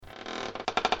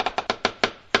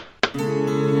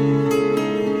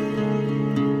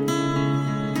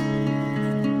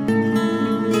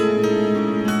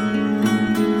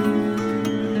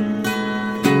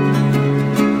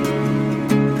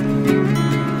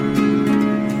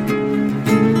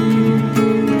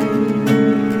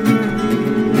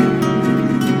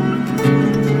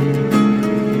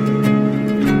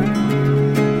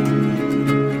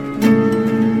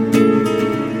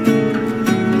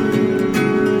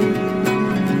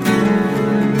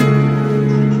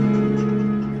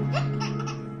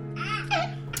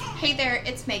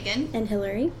And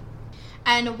Hillary.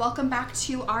 And welcome back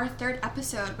to our third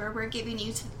episode where we're giving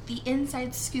you the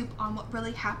inside scoop on what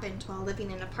really happened while living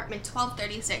in apartment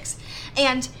 1236.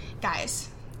 And guys,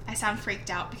 I sound freaked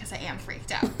out because I am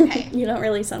freaked out, okay? You don't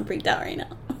really sound freaked out right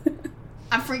now.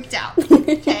 I'm freaked out,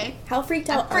 okay? How freaked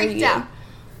out are you? Out.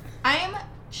 I am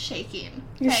shaking.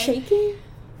 Okay? You're shaking?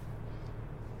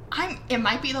 It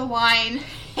might be the wine.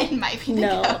 It might be the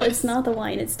ghost. It's not the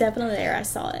wine. It's definitely there. I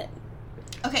saw it.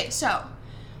 Okay, so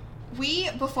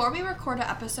before we record our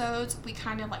episodes, we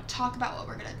kind of like talk about what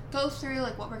we're gonna go through,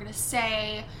 like what we're gonna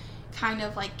say, kind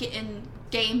of like get in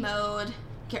game mode,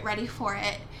 get ready for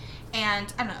it,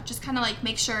 and I don't know, just kind of like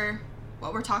make sure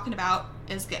what we're talking about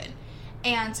is good.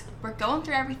 And we're going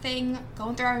through everything,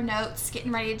 going through our notes,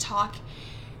 getting ready to talk,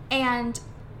 and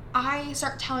I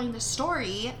start telling the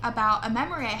story about a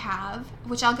memory I have,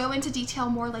 which I'll go into detail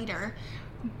more later,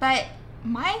 but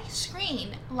my screen,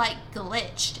 like,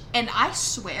 glitched, and I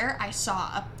swear I saw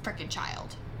a freaking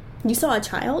child. You saw a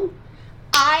child?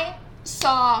 I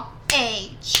saw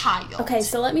a child. Okay,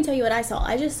 so let me tell you what I saw.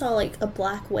 I just saw, like, a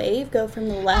black wave go from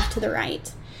the left to the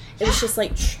right. It was just,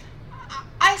 like...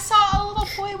 I saw a little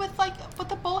boy with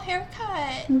a bowl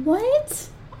haircut. What?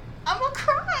 I'm gonna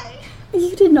cry.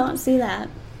 You did not see that.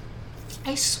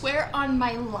 I swear on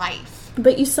my life.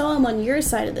 But you saw him on your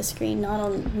side of the screen, not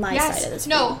on my side of the screen.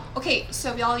 No. Okay,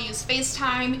 so we all use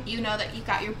FaceTime. You know that you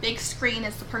got your big screen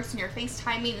as the person you're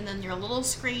FaceTiming, and then your little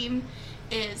screen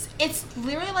it's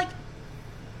literally like,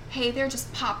 hey there,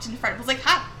 just popped in front. It was like,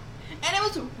 ha! And it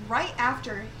was right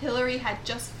after Hillary had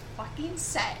just fucking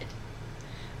said,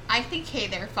 I think Hey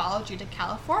There followed you to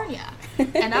California.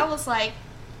 And I was like,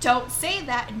 don't say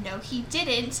that. No, he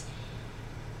didn't.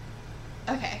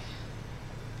 Okay.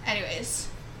 Anyways.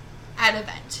 At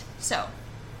event. So,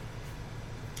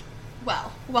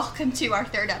 well, welcome to our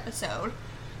third episode.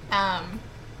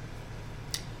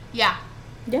 Yeah.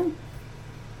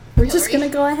 We're just gonna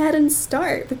go ahead and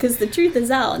start because the truth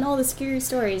is out and all the scary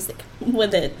stories that come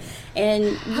with it. And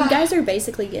you guys are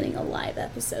basically getting a live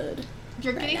episode.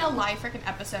 You're getting a live freaking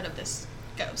episode of this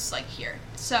ghost, like, here.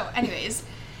 So, anyways,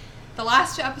 the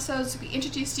last two episodes, we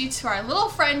introduced you to our little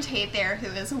friend, Hey There, who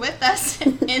is with us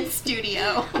in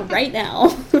studio. Right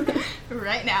now.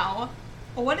 Right now.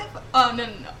 What if... Oh, no.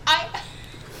 I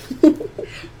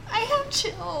have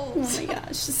chills. Oh my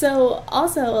gosh. So,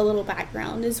 also a little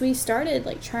background is we started,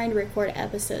 like, trying to record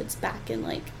episodes back in,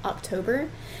 like, October.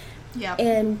 Yep.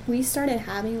 And we started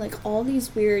having, like, all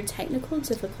these weird technical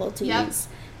difficulties. Yep.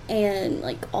 And,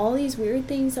 like, all these weird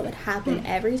things that would happen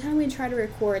every time we try to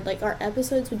record. Like, our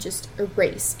episodes would just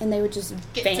erase, and they would just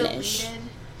vanish. Deleted.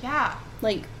 Yeah.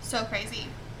 Like... So crazy.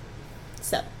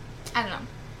 So. I don't know.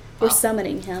 We're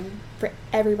summoning him for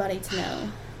everybody to know.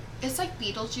 It's like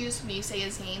Beetlejuice, when you say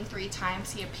his name 3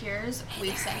 times, he appears.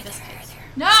 We've said this case. There.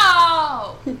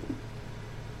 No!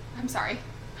 I'm sorry.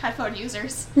 Headphone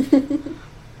users.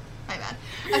 My bad.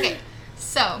 Okay,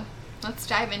 so, let's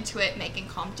dive into it. Megan,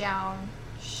 calm down.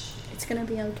 It's gonna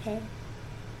be okay.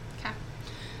 Okay.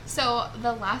 So,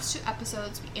 the last 2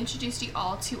 episodes, we introduced you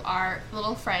all to our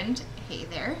little friend, Hey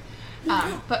There.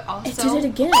 But also... It did it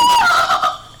again.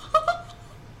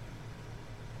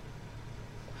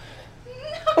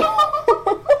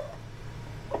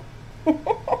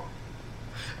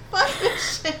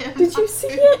 Did you see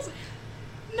it?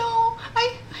 No,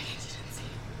 I didn't see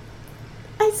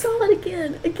it. I saw it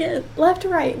again. Left to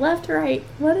right.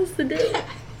 What is the deal?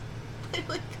 I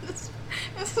like this.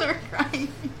 I start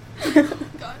crying. Oh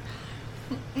God.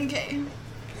 Okay.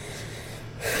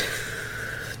 I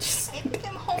think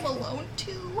I'm home alone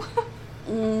too.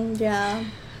 Yeah.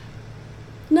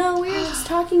 No, we were just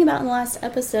talking about in the last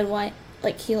episode why,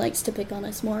 like, he likes to pick on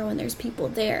us more when there's people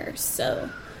there,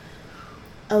 so...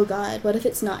 Oh God, what if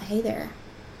it's not Hey There?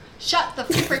 Shut the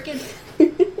freaking...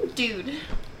 Dude.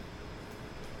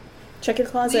 Check your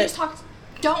closet. We just talked...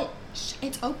 Don't.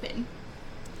 It's open.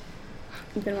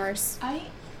 Even worse. I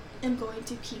am going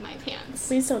to pee my pants.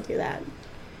 Please don't do that.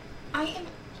 I am...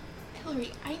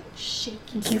 Hillary, I'm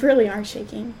shaking. You really are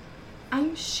shaking.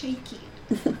 I'm shaking.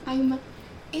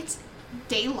 It's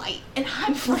daylight and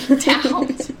I'm freaked out.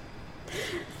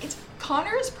 It's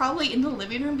probably in the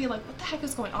living room being like, what the heck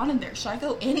is going on in there? Should I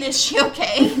go in? Is she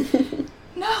okay?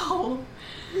 No.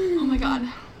 Oh my god.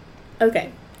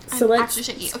 Okay. So let's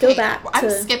go back I'm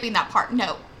skipping that part.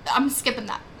 No, I'm skipping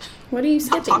that. What are you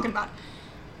skipping? Not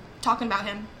talking about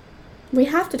him. We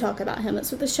have to talk about him.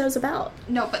 That's what the show's about.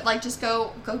 No, but like just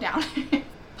go down.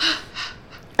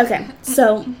 Okay.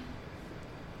 So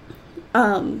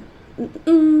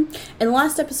in the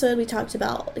last episode we talked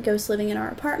about the ghost living in our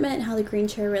apartment and how the green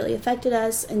chair really affected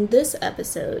us, and this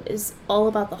episode is all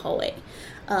about the hallway.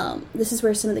 This is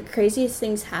where some of the craziest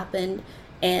things happened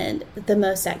and the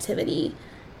most activity.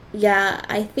 Yeah,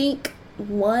 I think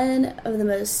one of the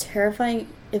most terrifying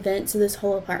events of this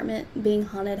whole apartment being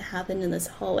haunted happened in this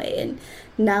hallway, and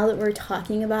now that we're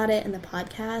talking about it in the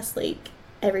podcast, like,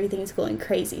 everything's going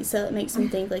crazy, so it makes me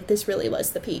think like this really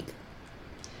was the peak.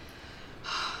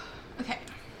 Okay,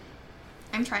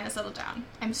 I'm trying to settle down.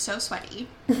 I'm so sweaty.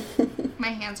 My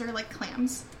hands are like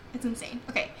clams. It's insane.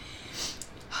 Okay,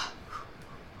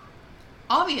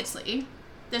 obviously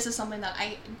this is something that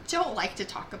I don't like to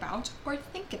talk about or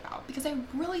think about because I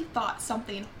really thought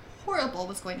something horrible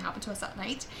was going to happen to us that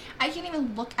night. I can't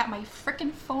even look at my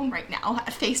freaking phone right now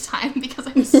at FaceTime because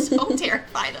I'm so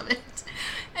terrified of it.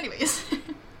 Anyways.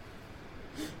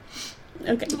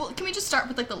 Okay. Well, can we just start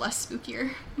with like the less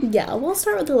spookier? Yeah, we'll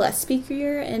start with the less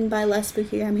spookier, and by less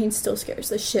spookier I mean still scares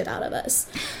the shit out of us.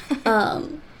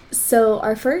 So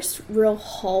our first real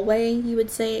hallway, you would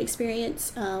say,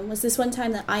 experience was this one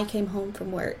time that I came home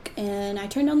from work and I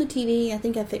turned on the TV. I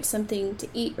think I fixed something to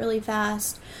eat really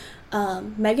fast.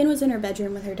 Megan was in her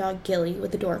bedroom with her dog Gilly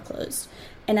with the door closed.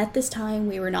 And at this time,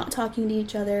 we were not talking to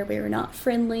each other. We were not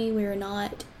friendly. We were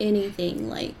not anything.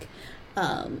 Like,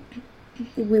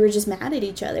 we were just mad at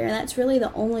each other. And that's really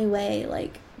the only way,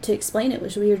 like, to explain it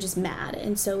was we were just mad.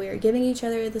 And so we were giving each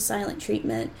other the silent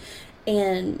treatment.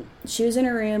 And she was in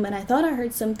her room, and I thought I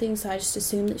heard something, so I just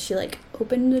assumed that she, like,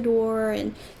 opened the door,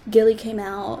 and Gilly came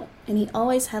out, and he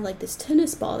always had, like, this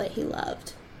tennis ball that he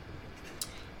loved.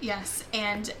 Yes,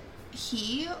 and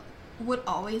he would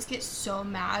always get so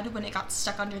mad when it got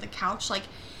stuck under the couch. Like,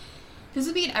 this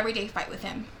would be an everyday fight with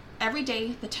him. Every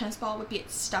day, the tennis ball would be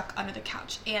stuck under the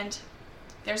couch. And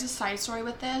there's a side story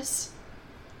with this,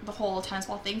 the whole tennis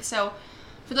ball thing. So,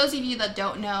 for those of you that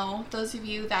don't know,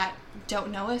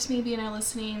 us maybe and are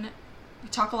listening, we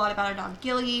talk a lot about our dog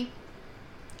Gilly.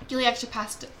 Gilly actually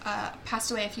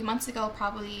passed away a few months ago,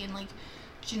 probably in like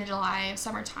June or July,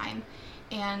 summertime.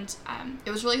 And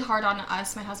it was really hard on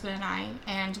us, my husband and I,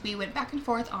 and we went back and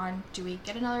forth on, do we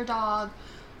get another dog?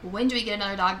 When do we get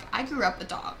another dog? I grew up with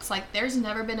dogs. Like, there's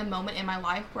never been a moment in my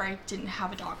life where I didn't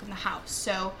have a dog in the house.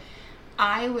 So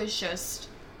I was just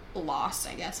lost,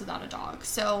 I guess, without a dog.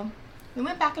 So we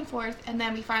went back and forth, and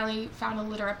then we finally found a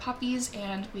litter of puppies,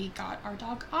 and we got our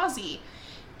dog Ozzy.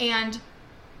 And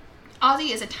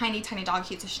Ozzy is a tiny, tiny dog.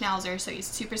 He's a Schnauzer, so he's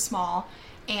super small.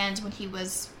 And when we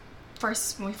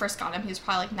first got him, he was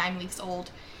probably like 9 weeks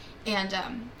old. And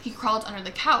he crawled under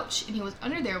the couch, and he was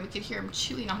under there, and we could hear him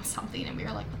chewing on something, and we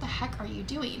were like, what the heck are you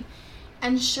doing?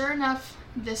 And sure enough,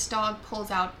 this dog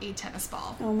pulls out a tennis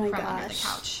ball from under the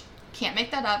couch. Can't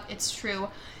make that up. It's true.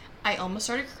 I almost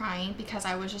started crying because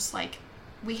I was just like,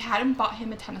 we hadn't bought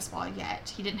him a tennis ball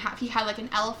yet. He had like an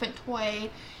elephant toy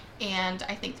and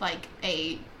I think like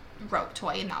a rope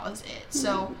toy, and that was it.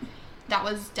 So that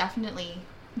was definitely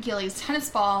Gilly's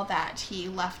tennis ball that he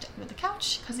left under the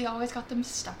couch because he always got them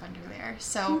stuck under there.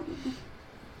 So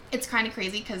it's kind of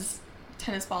crazy because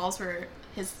tennis balls were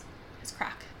his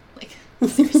crack. Like,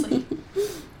 seriously.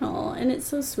 Oh, and it's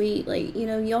so sweet. Like, you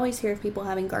know, you always hear of people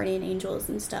having guardian angels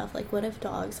and stuff. Like, what if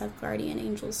dogs have guardian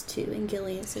angels too, and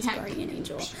Gilly is his guardian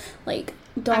angel? Like,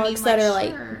 dogs that are,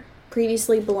 like,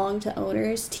 previously belonged to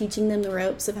owners, teaching them the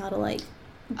ropes of how to, like,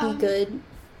 be good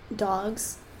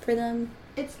dogs for them.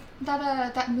 It's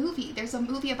that movie. There's a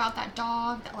movie about that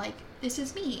dog that, like, this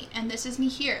is me, and this is me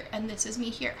here, and this is me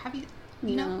here. Have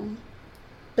you know?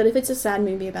 But if it's a sad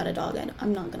movie about a dog,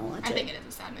 I'm not going to watch it. I think it is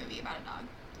a sad movie about a dog.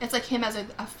 It's like him as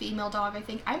a female dog, I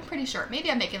think. I'm pretty sure.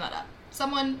 Maybe I'm making that up.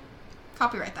 Someone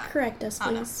copyright that. Correct us,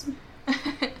 please.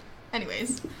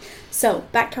 Anyways. So,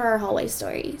 back to our hallway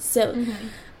story. So,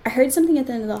 I heard something at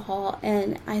the end of the hall,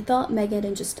 and I thought Megan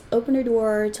had just opened her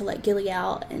door to let Gilly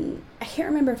out, and I can't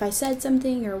remember if I said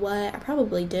something or what. I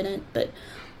probably didn't, but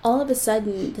all of a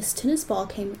sudden, this tennis ball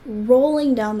came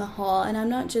rolling down the hall, and I'm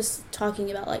not just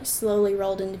talking about, like, slowly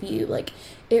rolled into view. Like,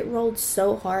 it rolled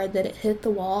so hard that it hit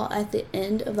the wall at the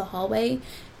end of the hallway,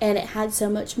 and it had so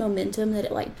much momentum that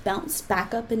it, like, bounced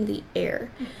back up in the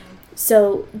air.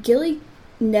 So, Gilly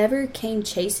never came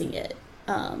chasing it.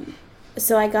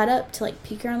 So I got up to like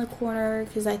peek around the corner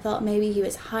because I thought maybe he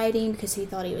was hiding because he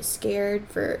thought he was scared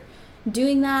for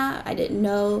doing that. I didn't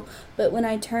know. But when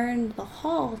I turned the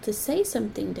hall to say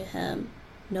something to him,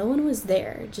 no one was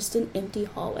there, just an empty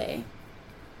hallway.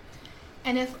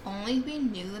 And if only we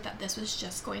knew that this was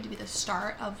just going to be the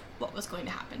start of what was going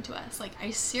to happen to us. Like, I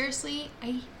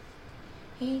hate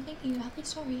thinking about these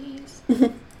stories.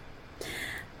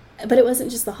 But it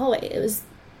wasn't just the hallway.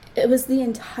 It was the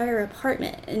entire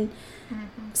apartment. And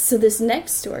so this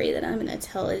next story that I'm going to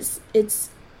tell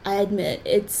I admit,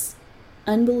 it's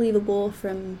unbelievable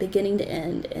from beginning to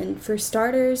end. And for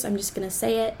starters, I'm just going to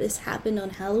say it. This happened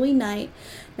on Halloween night.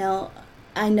 Now,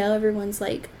 I know everyone's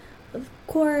like, of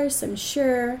course, I'm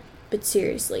sure. But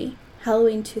seriously,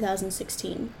 Halloween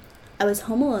 2016. I was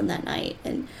home alone that night,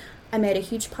 and I made a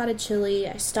huge pot of chili.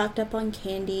 I stocked up on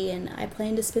candy, and I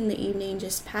planned to spend the evening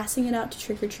just passing it out to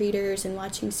trick-or-treaters and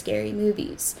watching scary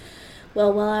movies.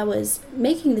 Well, while I was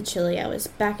making the chili, I was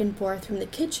back and forth from the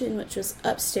kitchen, which was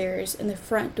upstairs, and the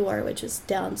front door, which was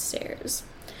downstairs.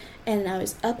 And I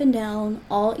was up and down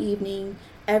all evening,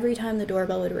 every time the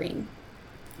doorbell would ring.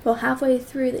 Well, halfway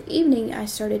through the evening, I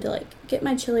started to get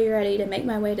my chili ready to make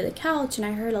my way to the couch, and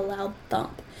I heard a loud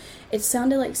thump. It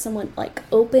sounded like someone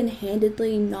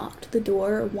open-handedly knocked the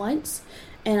door once,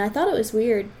 and I thought it was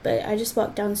weird, but I just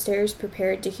walked downstairs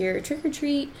prepared to hear a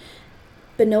trick-or-treat,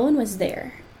 but no one was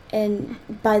there. And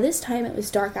by this time, it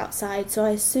was dark outside, so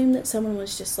I assumed that someone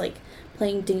was just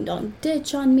playing ding-dong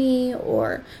ditch on me,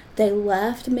 or they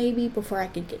left maybe before I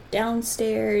could get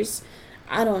downstairs.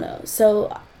 I don't know.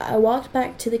 So I walked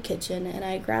back to the kitchen, and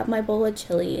I grabbed my bowl of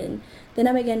chili, and then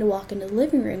I began to walk into the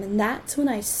living room, and that's when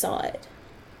I saw it.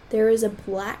 There was a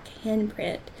black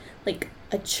handprint,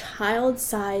 a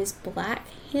child-sized black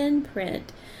handprint,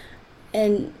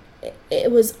 and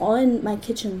it was on my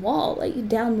kitchen wall,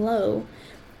 down low,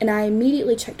 and I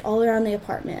immediately checked all around the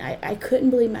apartment. I couldn't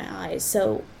believe my eyes,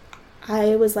 so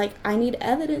I was like, I need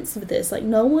evidence of this.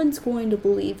 No one's going to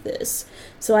believe this.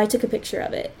 So I took a picture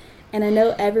of it. And I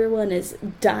know everyone is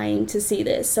dying to see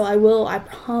this, so I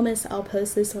promise I'll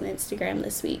post this on Instagram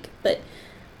this week. But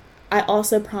I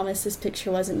also promise this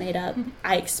picture wasn't made up.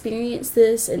 I experienced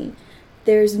this, and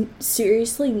there's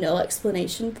seriously no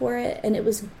explanation for it, and it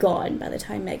was gone by the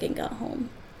time Megan got home.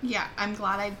 Yeah, I'm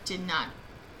glad I did not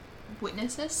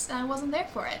witness this, and I wasn't there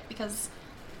for it, because,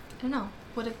 I don't know,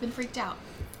 would have been freaked out.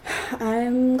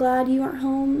 I'm glad you weren't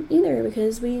home either,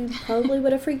 because we probably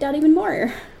would have freaked out even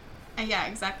more. Yeah,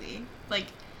 exactly.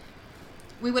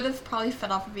 We would have probably fed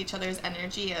off of each other's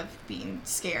energy of being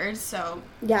scared, so...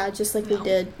 Yeah, just like we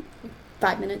did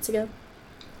 5 minutes ago.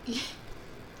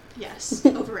 Yes,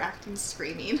 overacting,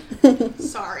 screaming.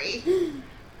 Sorry.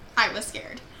 I was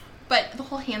scared. But the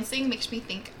whole hands thing makes me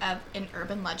think of an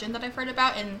urban legend that I've heard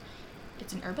about, and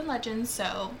it's an urban legend,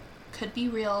 so could be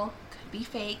real, could be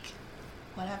fake,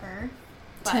 whatever.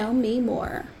 But tell me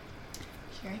more.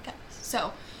 Here it goes.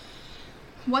 So...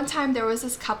 one time there was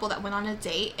this couple that went on a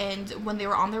date, and when they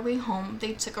were on their way home,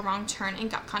 they took a wrong turn and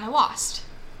got kind of lost.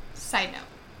 Side note.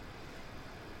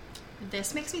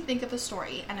 This makes me think of a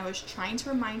story, and I was trying to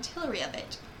remind Hillary of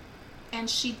it, and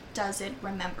she doesn't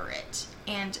remember it.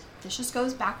 And this just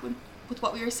goes back with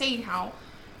what we were saying, how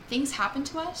things happen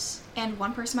to us, and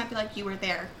one person might be like, you were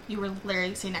there. You were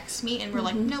literally sitting next to me, and we're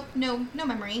like, no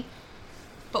memory.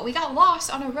 But we got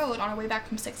lost on a road on our way back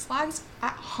from Six Flags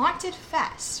at Haunted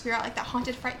Fest. We were at that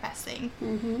Haunted Fright Fest thing.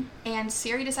 And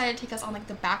Siri decided to take us on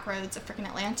the back roads of freaking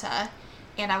Atlanta.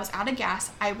 And I was out of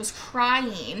gas. I was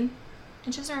crying.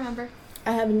 And she doesn't remember.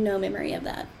 I have no memory of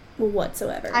that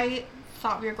whatsoever. I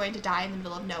thought we were going to die in the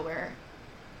middle of nowhere,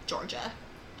 Georgia.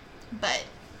 But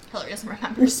Hillary doesn't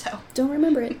remember, so. Don't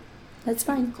remember it. That's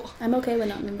fine. Cool. I'm okay with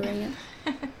not remembering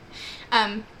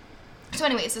it. So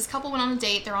anyways, this couple went on a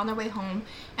date, they're on their way home,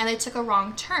 and they took a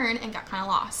wrong turn and got kind of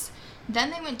lost.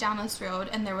 Then they went down this road,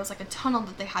 and there was a tunnel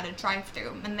that they had to drive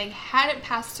through, and they hadn't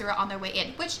passed through it on their way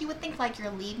in, which you would think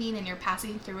you're leaving and you're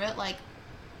passing through it,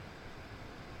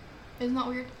 isn't that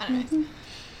weird? I don't know.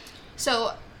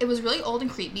 So it was really old and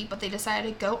creepy, but they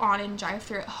decided to go on and drive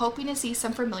through it, hoping to see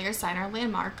some familiar sign or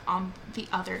landmark on the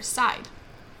other side.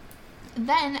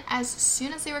 Then, as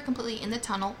soon as they were completely in the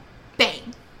tunnel,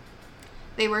 bang!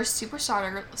 They were super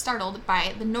startled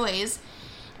by the noise,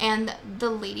 and the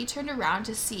lady turned around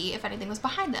to see if anything was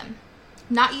behind them.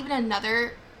 Not even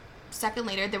another second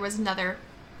later, there was another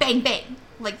bang, bang,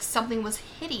 something was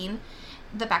hitting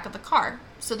the back of the car.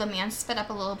 So the man sped up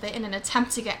a little bit in an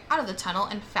attempt to get out of the tunnel,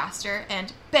 and faster,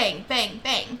 and bang, bang,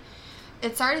 bang.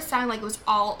 It started to sound like it was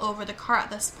all over the car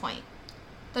at this point.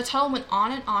 The tunnel went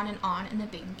on and on and on, and the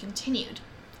bang continued.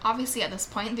 obviously at this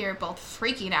point they were both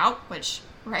freaking out, which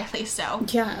rightly so.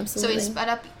 Yeah, absolutely. So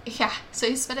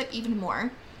he sped up even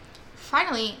more.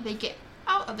 Finally, they get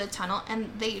out of the tunnel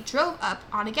and they drove up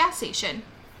on a gas station.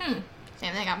 Same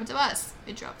thing happened to us.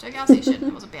 We drove to a gas station.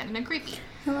 It was abandoned and creepy.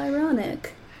 How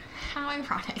ironic. How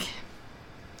ironic.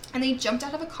 And they jumped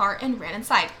out of a car and ran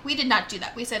inside. We did not do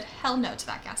that. We said hell no to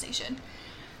that gas station.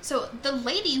 So the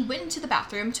lady went into the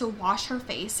bathroom to wash her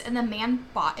face, and the man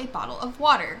bought a bottle of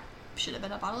water. Should have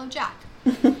been a bottle of Jack.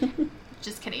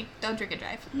 Just kidding. Don't drink and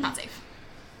drive. Not safe.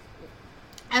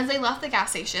 As they left the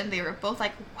gas station, they were both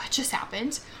like, what just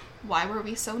happened? Why were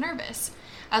we so nervous?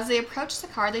 As they approached the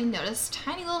car, they noticed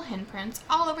tiny little handprints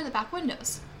all over the back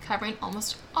windows, covering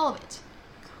almost all of it.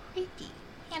 Creepy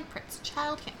handprints,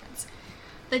 child handprints.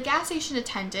 The gas station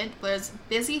attendant was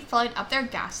busy filling up their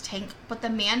gas tank, but the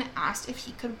man asked if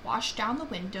he could wash down the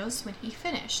windows when he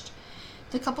finished.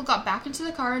 The couple got back into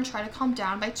the car and tried to calm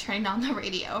down by turning on the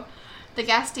radio. The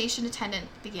gas station attendant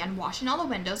began washing all the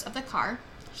windows of the car.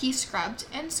 He scrubbed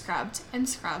and scrubbed and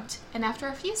scrubbed, and after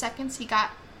a few seconds he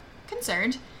got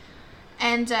concerned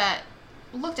and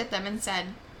looked at them and said,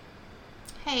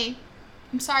 "Hey,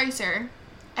 I'm sorry, sir.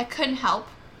 I couldn't help.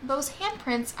 Those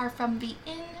handprints are from the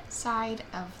inside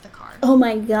of the car." Oh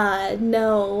my god,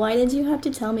 no. Why did you have to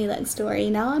tell me that story?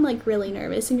 Now I'm like really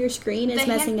nervous and your screen is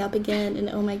messing up again and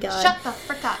oh my god. Shut the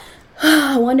frick up.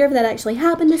 I wonder if that actually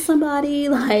happened to somebody.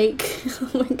 Like,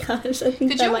 oh my gosh. I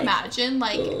think Could you imagine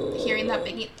like hearing that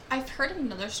banging? I've heard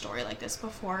another story like this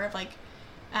before of like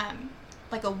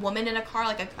a woman in a car,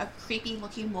 like a creepy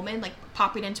looking woman like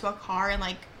popping into a car and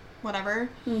like whatever.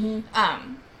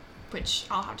 Which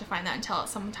I'll have to find that and tell it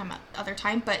sometime other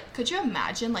time. But could you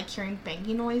imagine like hearing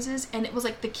banging noises and it was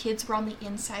like the kids were on the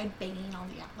inside banging on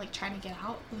the like trying to get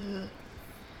out?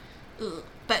 Ugh.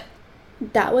 But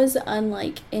that was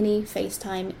unlike any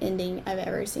FaceTime ending I've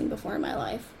ever seen before in my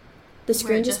life. The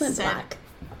screen just went black.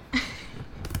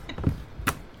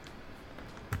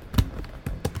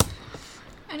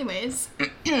 Anyways.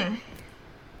 Yeah.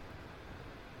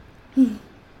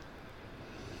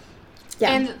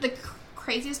 And the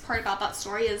craziest part about that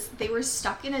story is they were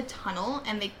stuck in a tunnel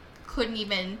and they couldn't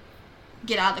even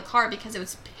get out of the car because it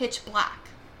was pitch black.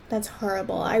 That's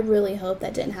horrible. I really hope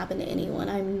that didn't happen to anyone.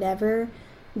 I'm never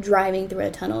driving through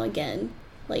a tunnel again.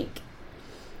 Like,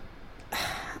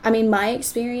 I mean, my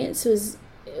experience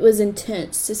was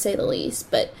intense to say the least,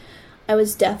 but I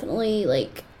was definitely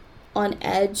like on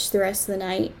edge the rest of the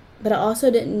night, but I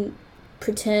also didn't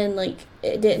pretend like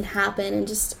it didn't happen and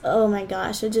just, oh my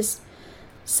gosh, I just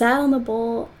sat with a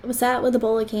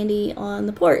bowl of candy on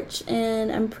the porch, and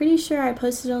I'm pretty sure I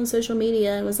posted it on social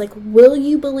media and was like, will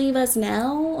you believe us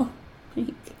now?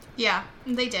 Yeah,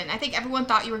 they didn't. I think everyone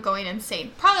thought you were going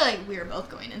insane. Probably like we were both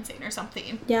going insane or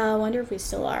something. Yeah, I wonder if we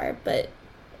still are, but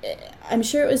I'm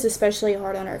sure it was especially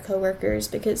hard on our coworkers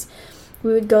because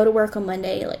we would go to work on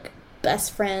Monday like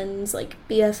best friends, like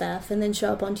BFF, and then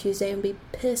show up on Tuesday and be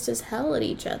pissed as hell at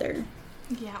each other.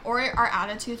 Yeah, or our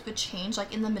attitudes would change,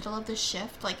 like, in the middle of the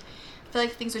shift. Like, I feel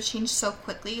like things would change so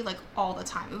quickly, like, all the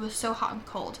time. It was so hot and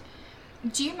cold.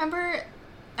 Do you remember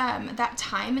that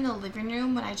time in the living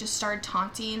room when I just started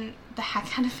taunting the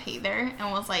heck out of Heather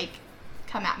and was like,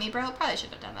 come at me, bro? Probably should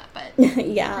have done that, but...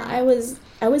 Yeah, I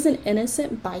was an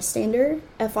innocent bystander,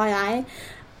 FYI,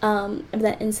 of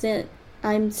that incident.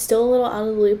 I'm still a little out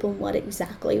of the loop on what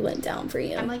exactly went down for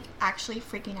you. I'm, like, actually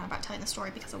freaking out about telling the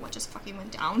story because of what just fucking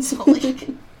went down, so, like...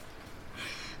 Okay,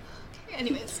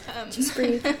 anyways, just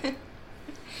breathe.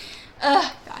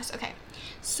 Gosh, okay.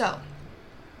 So,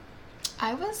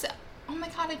 I was... Oh my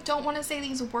god, I don't want to say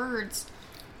these words.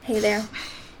 Hey there.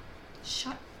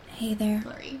 Shut Hey there.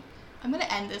 Blurry. I'm gonna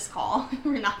end this call.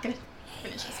 We're not gonna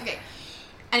finish this. Okay.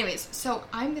 Anyways, so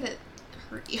I'm gonna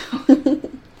hurt you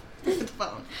with the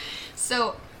phone.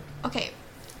 So, okay,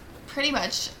 pretty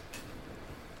much,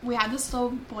 we had this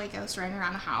little boy ghost running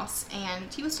around the house,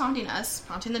 and he was taunting us,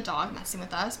 taunting the dog, messing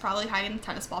with us, probably hiding the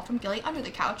tennis ball from Gilly under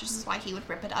the couch, which is why he would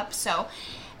rip it up. So,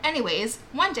 anyways,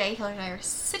 one day, Hillary and I are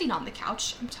sitting on the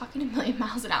couch. I'm talking a million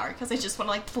miles an hour because I just want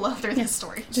to, like, flow through this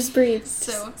story. Just breathe.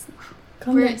 So,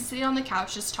 we're sitting on the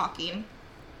couch just talking,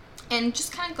 and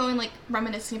just kind of going, like,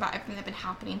 reminiscing about everything that had been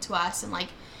happening to us, and, like,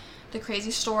 the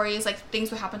crazy stories, like,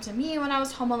 things would happen to me when I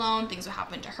was home alone, things would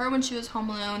happen to her when she was home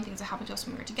alone, things would happen to us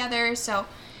when we were together. So,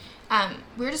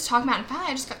 we were just talking about it, and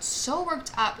finally I just got so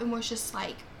worked up and was just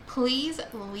like, please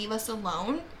leave us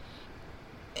alone.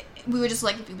 We were just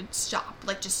like, if you would stop,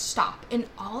 like, just stop. And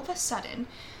all of a sudden,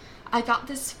 I got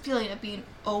this feeling of being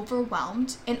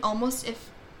overwhelmed, and almost, if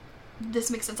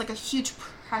this makes sense, like a huge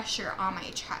pressure on my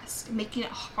chest, making it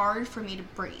hard for me to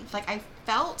breathe. Like, I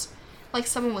felt like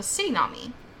someone was sitting on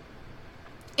me.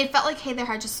 it felt like Hey There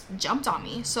had just jumped on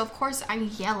me. So, of course,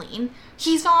 I'm yelling,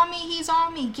 he's on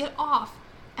me, get off.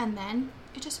 And then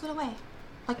it just went away.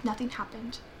 Like nothing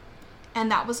happened. And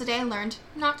that was the day I learned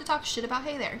not to talk shit about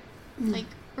Hey There. Like,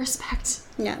 respect.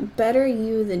 Yeah, better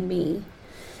you than me.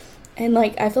 And,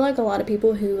 like, I feel like a lot of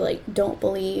people who, like, don't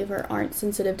believe or aren't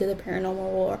sensitive to the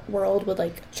paranormal world would,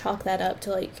 like, chalk that up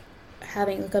to, like,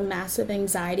 having, like, a massive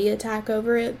anxiety attack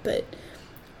over it. But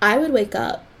I would wake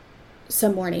up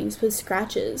some mornings with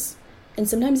scratches and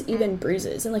sometimes even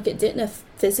bruises. And, like, it didn't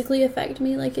physically affect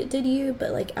me like it did you,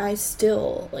 but, like, I would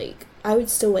still wake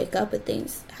up with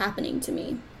things happening to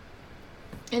me.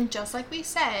 And just like we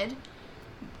said,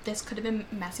 this could have been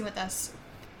messing with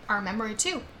our memory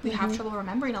too. We have trouble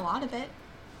remembering a lot of it.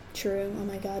 True. Oh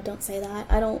my God, don't say that.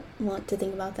 I don't want to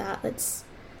think about that. That's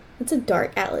a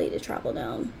dark alley to travel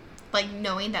down. Like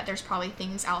knowing that there's probably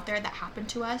things out there that happened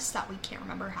to us that we can't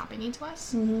remember happening to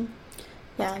us. Mm-hmm.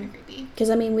 That's kind of creepy. Because,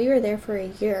 I mean, we were there for a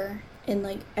year, and,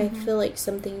 like, I feel like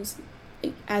some things,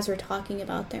 like, as we're talking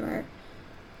about them,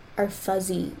 are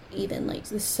fuzzy even. Like,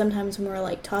 sometimes when we're,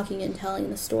 like, talking and telling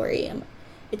the story,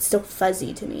 it's still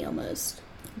fuzzy to me almost.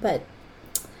 But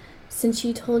since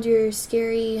you told your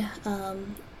scary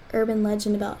urban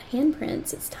legend about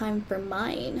handprints, it's time for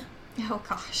mine. Oh,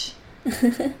 gosh.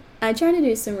 I tried to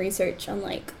do some research on,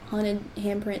 like, haunted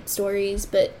handprint stories,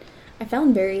 but I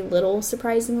found very little,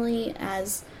 surprisingly.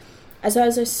 As I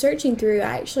was searching through,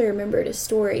 I actually remembered a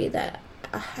story that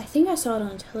I think I saw it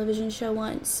on a television show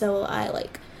once, so I,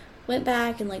 like, went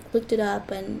back and, like, looked it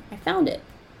up, and I found it.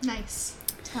 Nice.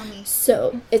 Tell me.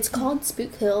 So, it's called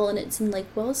Spook Hill, and it's in Lake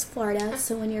Wells, Florida.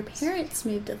 So when your parents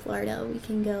move to Florida, we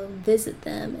can go visit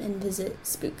them and visit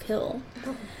Spook Hill.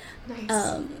 Oh,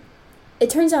 nice. It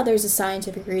turns out there's a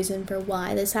scientific reason for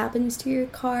why this happens to your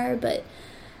car, but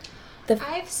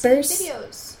I've seen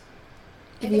videos.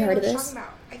 Have you heard of this?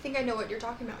 I think I know what you're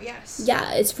talking about, yes.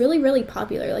 Yeah, it's really, really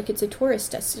popular. Like, it's a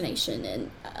tourist destination,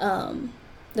 and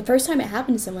the first time it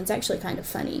happened to someone's actually kind of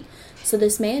funny. So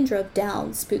this man drove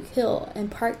down Spook Hill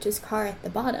and parked his car at the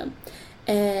bottom.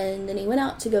 And then he went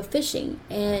out to go fishing.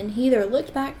 And he either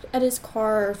looked back at his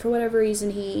car, or for whatever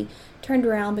reason he turned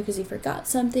around because he forgot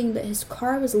something. But his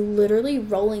car was literally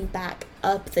rolling back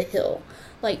up the hill.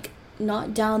 Like,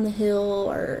 not down the hill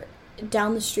or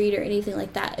down the street or anything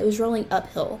like that. It was rolling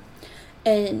uphill.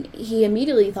 And he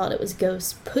immediately thought it was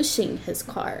ghosts pushing his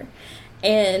car.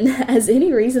 And as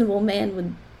any reasonable man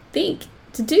would think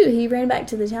to do, he ran back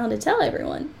to the town to tell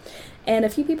everyone. And a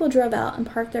few people drove out and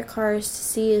parked their cars to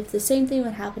see if the same thing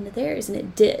would happen to theirs, and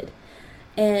it did.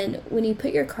 And when you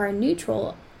put your car in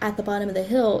neutral at the bottom of the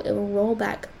hill, it will roll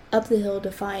back up the hill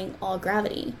defying all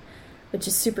gravity, which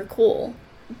is super cool.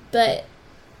 But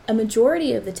a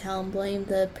majority of the town blamed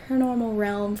the paranormal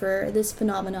realm for this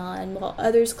phenomenon, while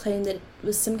others claimed that it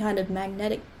was some kind of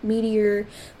magnetic meteor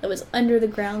that was under the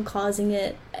ground causing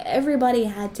it. Everybody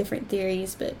had different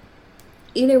theories, but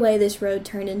either way, this road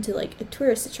turned into, like, a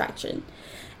tourist attraction.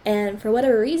 And for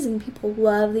whatever reason, people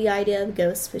love the idea of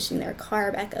ghosts pushing their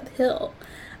car back uphill.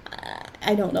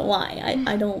 I don't know why.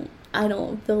 I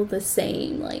don't feel the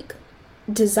same, like,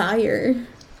 desire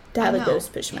to have a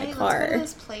ghost push my car. Let's go to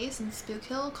this place in Spook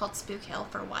Hill called Spook Hill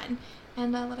for one,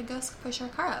 and let a ghost push our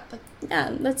car up. Like,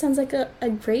 yeah, that sounds like a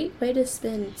great way to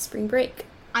spend spring break.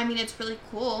 I mean, it's really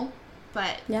cool,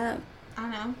 but yeah, I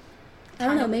don't know. I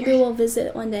don't know. Maybe we'll visit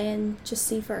it one day and just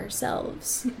see for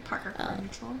ourselves. Park our car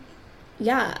neutral.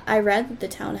 Yeah, I read that the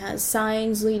town has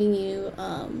signs leading you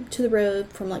to the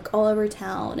road from, like, all over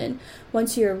town, and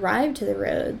once you arrive to the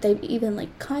road, they've even,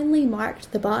 like, kindly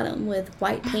marked the bottom with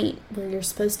white paint where you're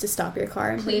supposed to stop your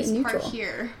car and put it in neutral. Please park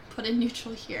here. Put in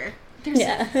neutral here.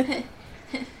 There's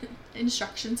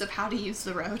instructions of how to use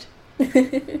the road.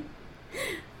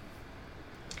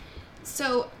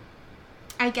 So,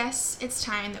 I guess it's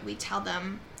time that we tell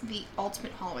them the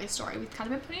ultimate hallway story. We've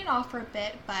kind of been putting it off for a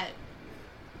bit, but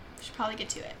we should probably get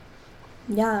to it.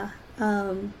 Yeah.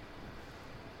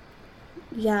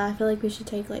 Yeah, I feel like we should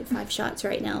take, like, 5 shots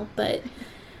right now. But,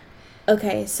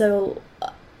 okay, so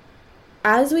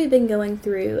as we've been going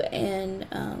through and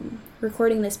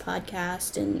recording this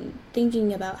podcast and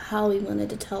thinking about how we wanted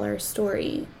to tell our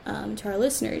story to our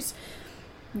listeners,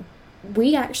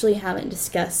 we actually haven't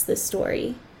discussed this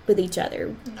story with each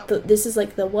other. Nope. But this is,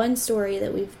 like, the one story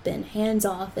that we've been hands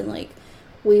off, and, like,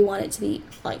 we want it to be,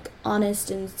 like,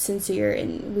 honest and sincere,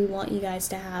 and we want you guys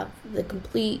to have the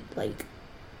complete, like,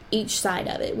 each side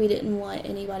of it. We didn't want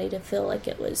anybody to feel like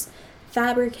it was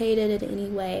fabricated in any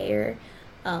way, or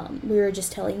we were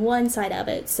just telling one side of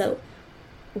it. So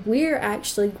we're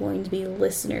actually going to be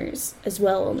listeners as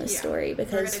well on this story,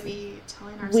 because we're going to be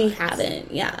telling our we sides.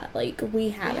 haven't. Yeah, like, we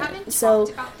haven't. We haven't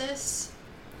talked about this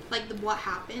like, what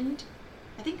happened,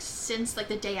 I think since, like,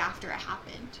 the day after it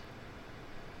happened.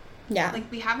 Yeah.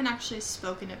 Like, we haven't actually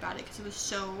spoken about it because it was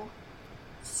so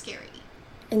scary.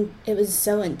 And it was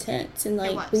so intense. And,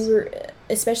 like, we were,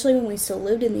 especially when we still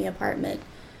lived in the apartment,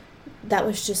 that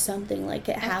was just something, like,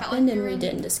 it happened and we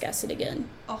didn't discuss it again.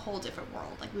 A whole different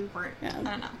world. Like, we weren't, I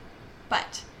don't know.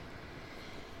 But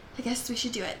I guess we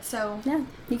should do it. So, yeah,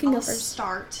 you can go first.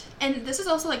 Start. And this is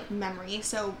also, like, memory.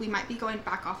 So, we might be going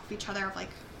back off of each other of, like,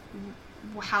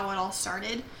 how it all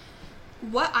started.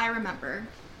 What I remember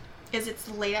is it's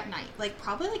late at night. Like,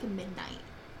 probably, like, midnight.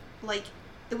 Like,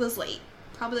 it was late.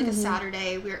 Probably, like, a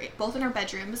Saturday. We were both in our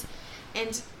bedrooms.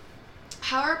 And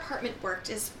how our apartment worked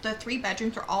is the 3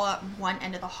 bedrooms were all at one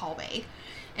end of the hallway.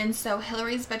 And so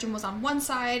Hillary's bedroom was on one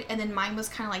side, and then mine was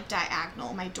kind of like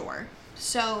diagonal, my door.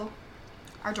 So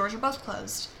our doors were both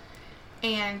closed.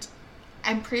 And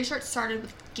I'm pretty sure it started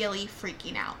with Gilly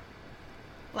freaking out.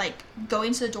 Like,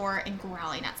 going to the door and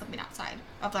growling at something outside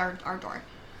of our door.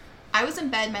 I was in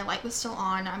bed, my light was still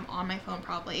on, I'm on my phone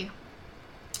probably.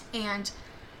 And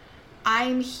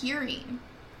I'm hearing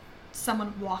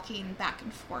someone walking back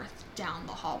and forth down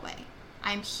the hallway.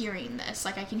 I'm hearing this.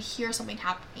 Like, I can hear something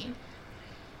happening.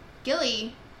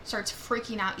 Gilly starts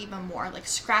freaking out even more, like,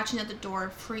 scratching at the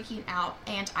door, freaking out.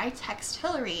 And I text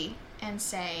Hillary and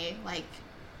say, like,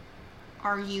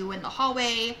 are you in the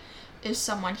hallway? Is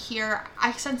someone here?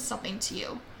 I sent something to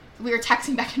you. We were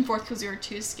texting back and forth because we were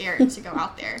too scared to go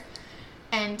out there.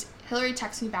 And Hillary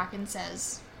texts me back and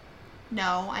says,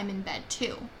 no, I'm in bed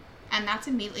too. And that's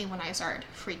immediately when I started to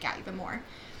freak out even more.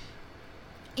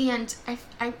 And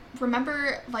I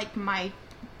remember, like, my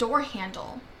door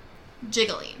handle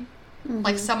jiggling,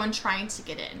 like someone trying to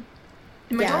get in.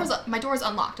 And my door was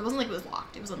unlocked. It wasn't like it was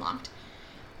locked. It was unlocked.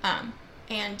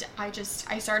 And I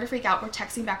started to freak out. We're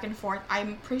texting back and forth.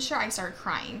 I'm pretty sure I started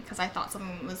crying because I thought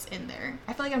someone was in there.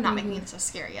 I feel like I'm not making this as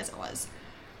scary as it was.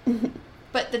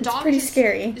 But the dog pretty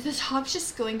scary. The dog's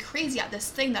just going crazy at this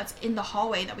thing that's in the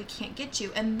hallway that we can't get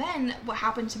to. And then what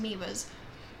happened to me was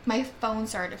my phone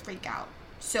started to freak out.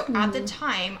 So at the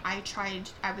time, I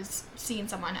was seeing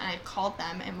someone and I called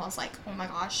them and was like, oh my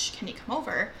gosh, can you come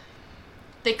over?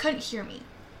 They couldn't hear me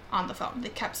on the phone. They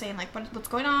kept saying, like, what's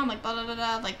going on? Like, blah, blah, blah,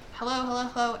 blah, like,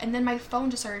 hello. And then my phone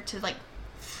just started to, like,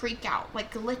 freak out,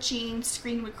 like, glitching,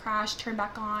 screen would crash, turn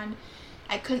back on.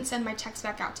 I couldn't send my text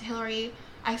back out to Hillary.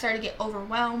 I started to get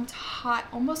overwhelmed, hot,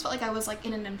 almost felt like I was, like,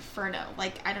 in an inferno.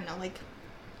 Like, I don't know, like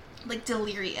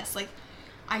delirious. Like,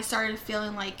 I started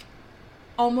feeling like,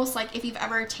 almost like if you've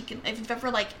ever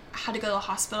like had to go to the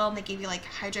hospital and they gave you like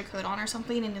hydrocodone or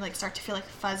something and you like start to feel like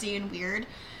fuzzy and weird.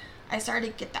 I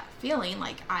started to get that feeling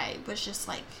like I was just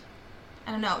like,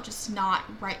 I don't know, just not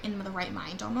right in the right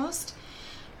mind almost.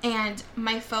 And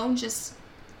my phone just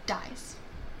dies.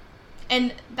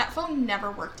 And that phone never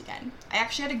worked again. I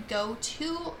actually had to go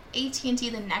to AT&T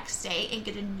the next day and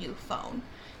get a new phone.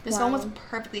 This phone was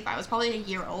perfectly fine. It was probably a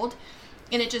year old.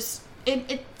 And it just,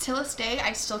 till this day,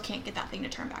 I still can't get that thing to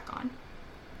turn back on.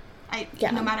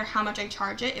 No matter how much I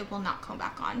charge it, it will not come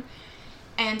back on.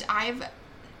 And I've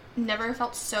never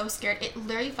felt so scared. It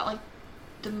literally felt like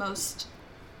the most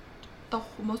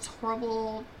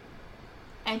horrible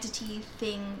entity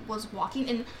thing was walking.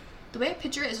 And the way I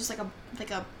picture it is just like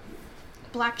a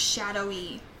black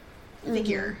shadowy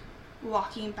figure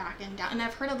walking back and down. And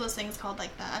I've heard of those things called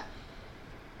like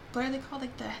what are they called?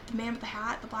 Like the man with the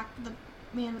hat, the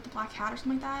man with the black hat or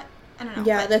something like that. I don't know.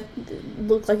 Yeah, that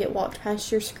looked like it walked past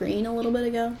your screen a little bit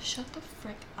ago. Shut the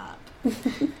frick up.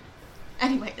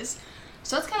 Anyways,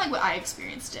 so that's kind of like what I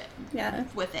experienced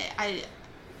with it. I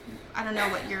don't know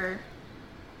what your...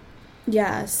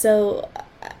 Yeah, so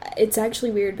it's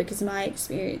actually weird because my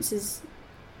experience is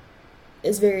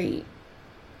very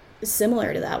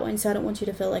similar to that one, so I don't want you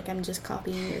to feel like I'm just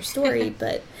copying your story,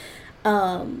 but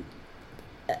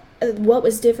what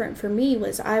was different for me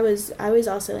was I was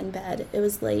also in bed. It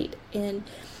was late, and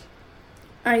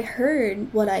I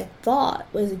heard what I thought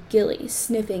was Gilly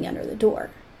sniffing under the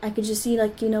door. I could just see,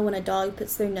 like, you know, when a dog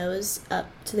puts their nose up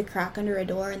to the crack under a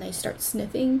door and they start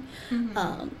sniffing.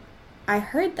 I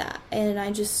heard that, and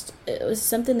it was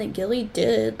something that Gilly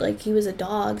did. Like, he was a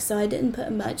dog, so I didn't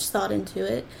put much thought into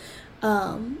it.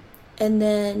 And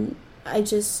then I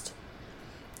don't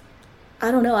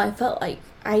know, I felt like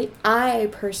I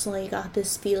personally got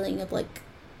this feeling of, like,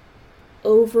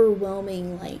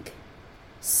 overwhelming, like,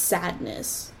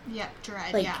 sadness. Yep,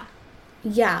 dread, like,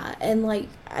 yeah, and, like,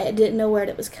 I didn't know where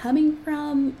it was coming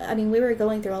from. I mean, we were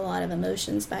going through a lot of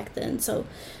emotions back then, so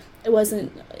it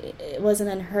wasn't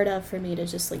unheard of for me to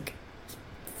just, like,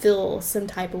 feel some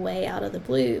type of way out of the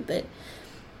blue, but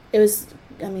it was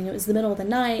the middle of the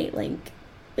night, like,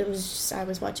 it was just, I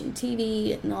was watching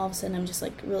TV, and all of a sudden I'm just,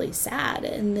 like, really sad.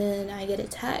 And then I get a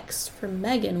text from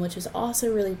Megan, which is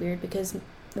also really weird because,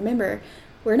 remember,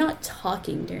 we're not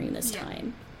talking during this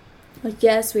time. Like,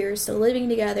 yes, we were still living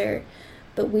together,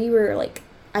 but we were, like,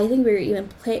 I think we were even,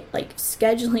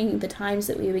 scheduling the times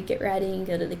that we would get ready and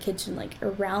go to the kitchen, like,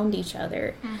 around each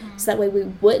other. So that way we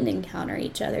wouldn't encounter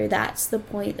each other. That's the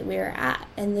point that we were at.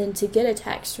 And then to get a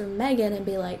text from Megan and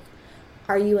be like,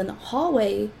 are you in the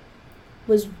hallway,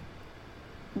 was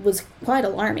quite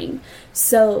alarming.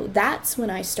 So that's when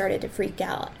I started to freak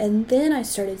out. And then I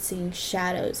started seeing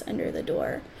shadows under the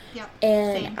door. Yep.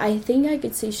 And Same. I think I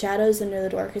could see shadows under the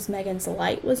door because Megan's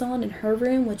light was on in her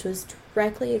room, which was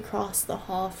directly across the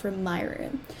hall from my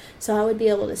room. So I would be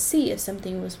able to see if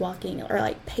something was walking or,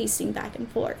 like, pacing back and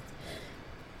forth.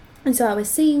 And so I was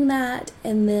seeing that,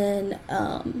 and then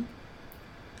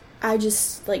I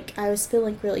just, like, I was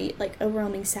feeling really, like,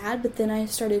 overwhelming sad, but then I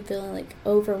started feeling, like,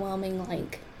 overwhelming,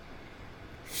 like,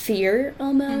 fear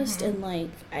almost, and, like,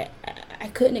 I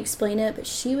couldn't explain it, but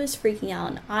she was freaking out,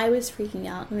 and I was freaking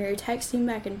out, and we were texting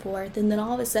back and forth, and then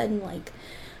all of a sudden, like,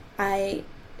 I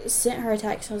sent her a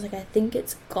text, I was like, I think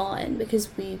it's gone, because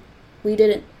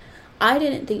I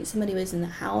didn't think somebody was in the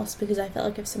house, because I felt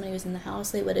like if somebody was in the house,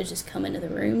 they would have just come into the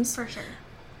rooms. For sure.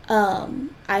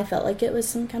 I felt like it was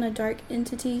some kind of dark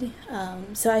entity,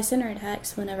 so I sent her a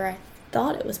text whenever I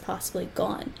thought it was possibly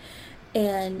gone,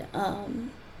 and,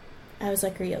 I was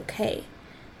like, are you okay?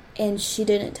 And she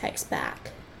didn't text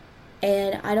back,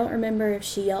 and I don't remember if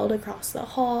she yelled across the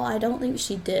hall. I don't think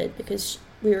she did, because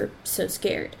we were so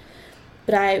scared,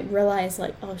 but I realized,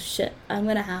 like, oh shit, I'm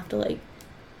gonna have to, like,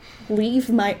 leave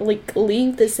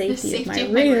the safety of my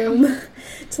room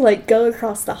to, like, go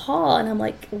across the hall. And I'm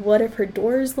like, what if her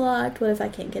door's locked? What if I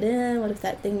can't get in? What if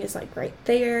that thing is, like, right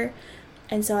there?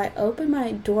 And so I open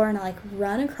my door and I, like,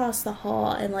 run across the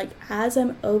hall, and, like, as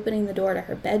I'm opening the door to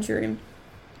her bedroom,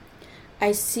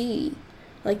 I see,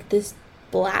 like, this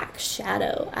black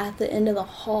shadow at the end of the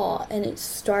hall, and it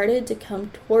started to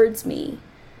come towards me,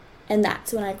 and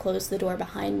that's when I closed the door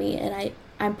behind me, and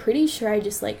I'm pretty sure I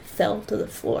just, like, fell to the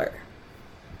floor.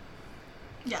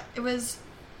 Yeah, it was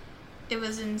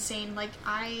insane. Like,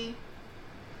 I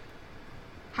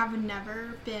have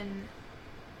never been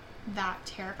that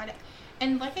terrified.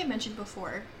 And like I mentioned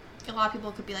before, a lot of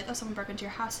people could be like, oh, someone broke into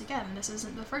your house again. And this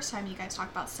isn't the first time you guys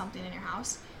talk about something in your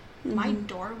house. My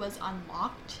door was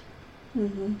unlocked.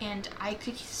 And I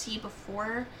could see,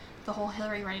 before the whole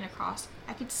Hillary running across,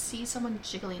 I could see someone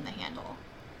jiggling the handle.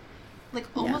 Like,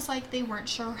 almost like they weren't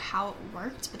sure how it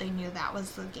worked, but they knew that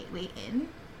was the gateway in.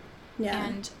 Yeah.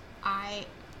 And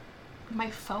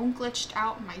my phone glitched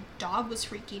out. My dog was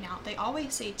freaking out. They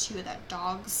always say, too, that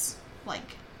dogs,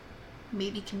 like,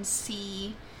 maybe can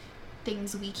see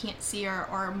things we can't see, or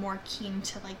are more keen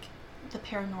to, like, the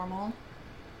paranormal.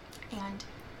 And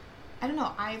I don't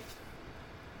know, I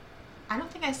don't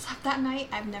think I slept that night.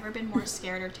 I've never been more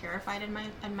scared or terrified in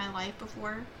my life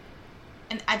before.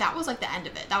 And that was, like, the end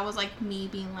of it. That was, like, me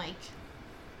being like,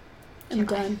 I'm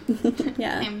done.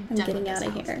 Yeah, I'm I'm done getting with out this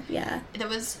of house. here. Yeah. It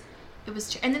was,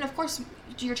 and then, of course,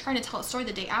 you're trying to tell a story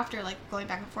the day after, like, going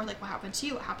back and forth, like, what happened to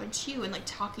you, and, like,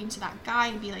 talking to that guy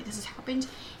and being like, this has happened,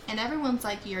 and everyone's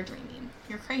like, you're dreaming,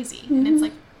 you're crazy. And it's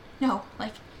like, no,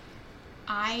 like,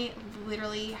 I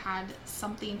literally had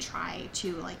something try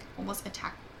to, like, almost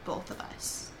attack both of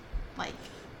us. Like,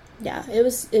 Yeah, it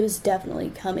was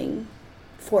definitely coming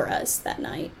for us that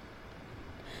night.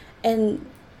 And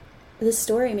this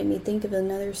story made me think of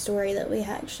another story that we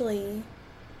actually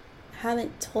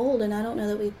haven't told, and I don't know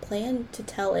that we plan to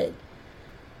tell it.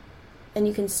 And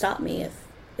you can stop me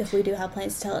if we do have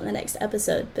plans to tell it in the next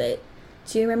episode, but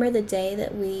do you remember the day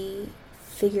that we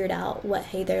figured out what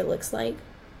Hey There looks like?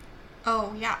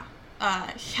 oh, yeah.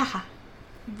 Yeah.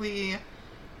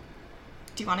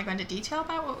 Do you want to go into detail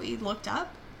about what we looked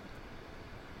up?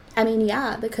 I mean,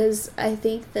 yeah, because I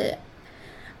think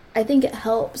it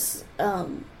helps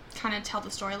Kind of tell the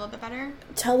story a little bit better?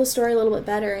 tell the story a little bit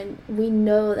better, and we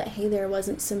know that Hey There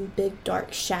wasn't some big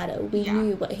dark shadow. We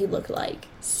knew what he looked like.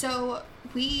 So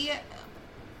we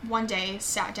one day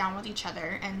sat down with each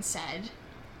other and said,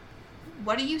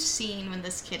 what are you seeing when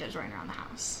this kid is running around the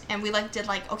house? And we, like, did,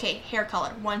 like, okay, hair color,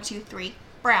 1, 2, 3,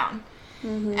 brown.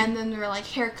 And then we were like,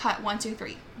 haircut, 1, 2,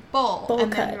 3, bowl.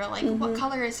 And cut. then we were like, what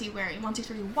color is he wearing? 1, 2,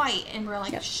 3, white. And we are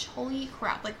like, holy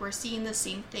crap, like, we're seeing the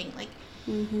same thing. Like,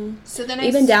 so then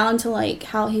Even down to, like,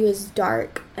 how he was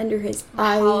dark under his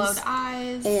hollowed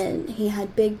eyes. and he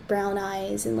had big brown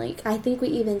eyes, and, like, I think we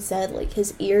even said, like,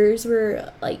 his ears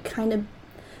were, like, kind of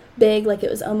big, like,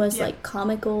 it was almost like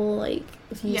comical, like,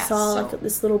 if you saw, like,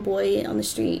 this little boy on the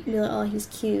street, you'd be like, oh, he's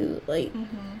cute, like.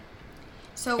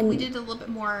 So we did a little bit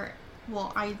more,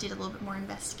 well, I did a little bit more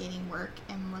investigating work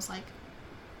and was like,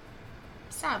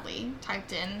 sadly,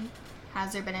 typed in,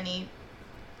 has there been any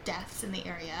deaths in the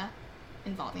area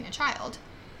involving a child?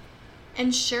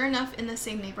 And sure enough, in the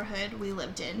same neighborhood we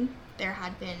lived in, there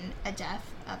had been a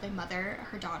death of a mother,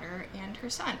 her daughter, and her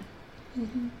son.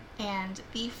 Mm-hmm. And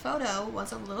the photo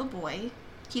was a little boy.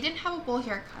 He didn't have a bowl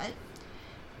haircut,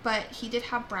 but he did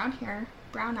have brown hair,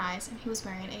 brown eyes, and he was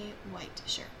wearing a white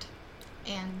shirt.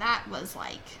 And that was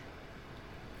like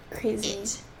crazy.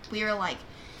 It. We were like,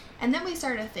 and then we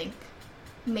started to think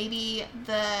maybe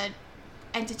the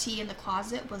entity in the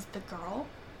closet was the girl.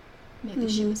 Maybe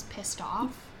she was pissed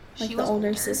off. Like she the was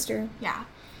older sister. Yeah.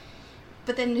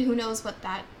 But then who knows what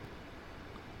that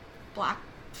black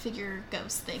figure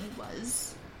ghost thing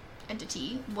was.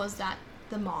 Entity. Was that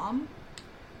the mom?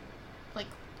 Like,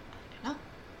 I don't know.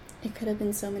 It could have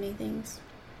been so many things.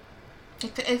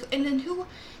 It could, and then who?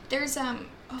 There's oh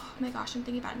my gosh, I'm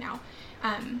thinking about it now.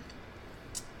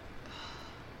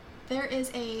 There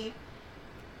is I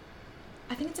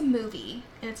think it's a movie,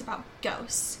 and it's about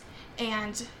ghosts,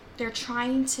 and they're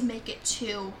trying to make it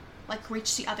to like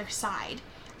reach the other side.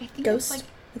 I think Ghost it's like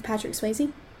with Patrick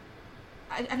Swayze.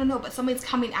 I don't know, but somebody's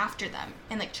coming after them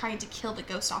and like trying to kill the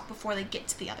ghost off before they get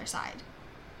to the other side.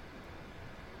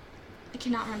 I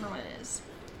cannot remember what it is.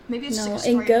 Maybe it's just like a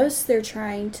story. In Ghost, they're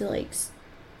trying to like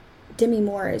Demi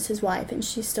Moore is his wife, and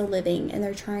she's still living, and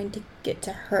they're trying to get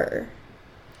to her.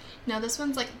 No, this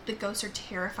one's like the ghosts are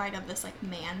terrified of this like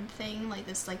man thing, like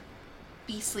this like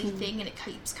beastly thing, and it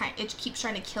keeps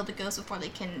trying to kill the ghost before they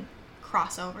can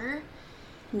cross over.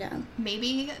 Yeah.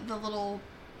 Maybe the little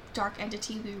dark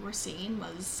entity we were seeing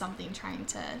was something trying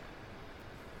to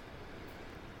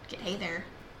get Hey There.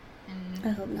 And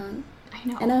I hope not. I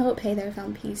know. And I hope Hey There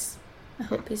found peace. I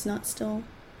hope he's not still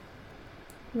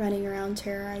running around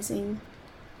terrorizing.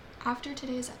 After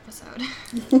today's episode. I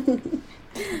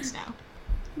think so.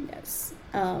 Yes.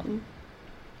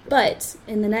 But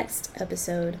in the next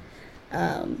episode,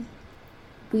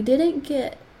 we didn't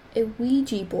get a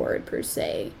Ouija board per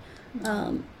se,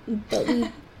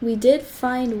 but we did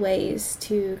find ways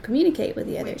to communicate with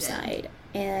the other side,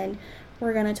 and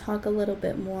we're going to talk a little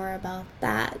bit more about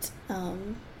that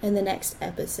in the next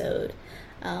episode,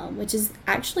 which is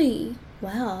actually,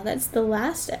 wow, that's the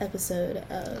last episode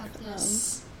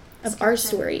of our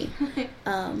story.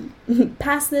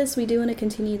 Past this, we do want to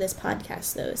continue this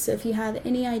podcast, though. So if you have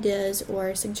any ideas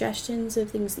or suggestions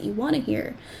of things that you want to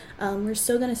hear, we're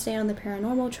still going to stay on the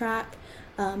paranormal track,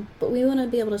 but we want to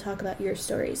be able to talk about your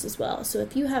stories as well. So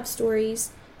if you have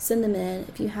stories, send them in.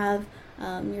 If you have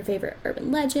your favorite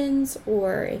urban legends,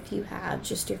 or if you have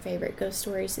just your favorite ghost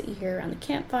stories that you hear around the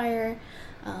campfire,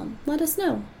 let us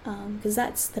know, because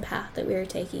that's the path that we're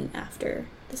taking after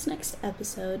this next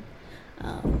episode.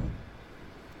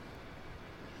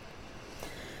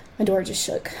 My door just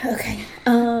shook. Okay.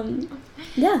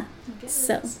 Yeah.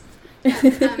 So.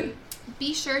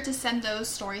 Be sure to send those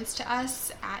stories to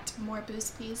us at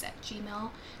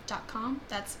moreboozplease@gmail.com.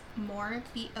 That's more,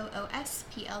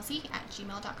 BOOSPLZ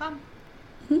 @gmail.com.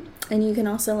 And you can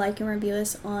also like and review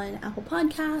us on Apple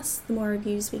Podcasts. The more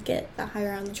reviews we get, the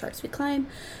higher on the charts we climb,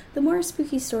 the more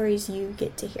spooky stories you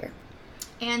get to hear.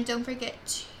 And don't forget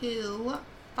to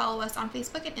follow us on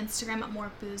Facebook and Instagram at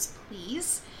More Booze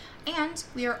Please. And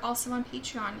we are also on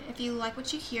Patreon. If you like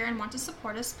what you hear and want to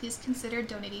support us, please consider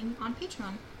donating on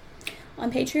Patreon. On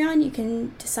Patreon, you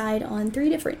can decide on 3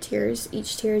 different tiers.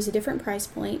 Each tier is a different price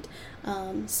point.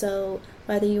 So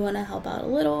whether you want to help out a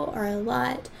little or a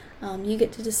lot, you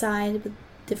get to decide with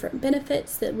different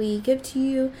benefits that we give to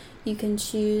you. You can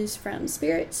choose from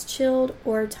spirits, chilled,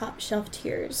 or top shelf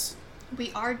tiers.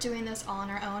 We are doing this all on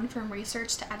our own, from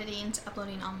research to editing to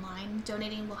uploading online.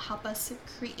 Donating will help us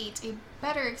create a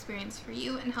better experience for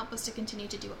you and help us to continue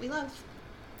to do what we love.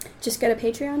 Just go to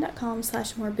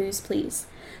patreon.com/moreboozeplease.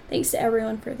 Thanks to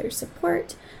everyone for their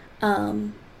support.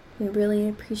 We really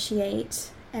appreciate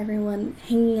everyone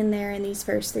hanging in there in these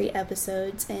first 3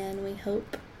 episodes, and we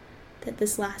hope that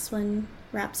this last one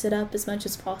wraps it up as much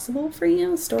as possible for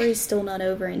you. Story's still not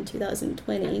over in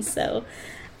 2020, so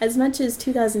as much as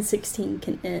 2016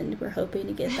 can end, we're hoping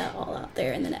to get that all out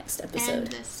there in the next episode. End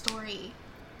this story.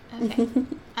 Okay.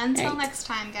 Until right. next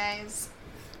time, guys.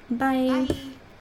 Bye. Bye.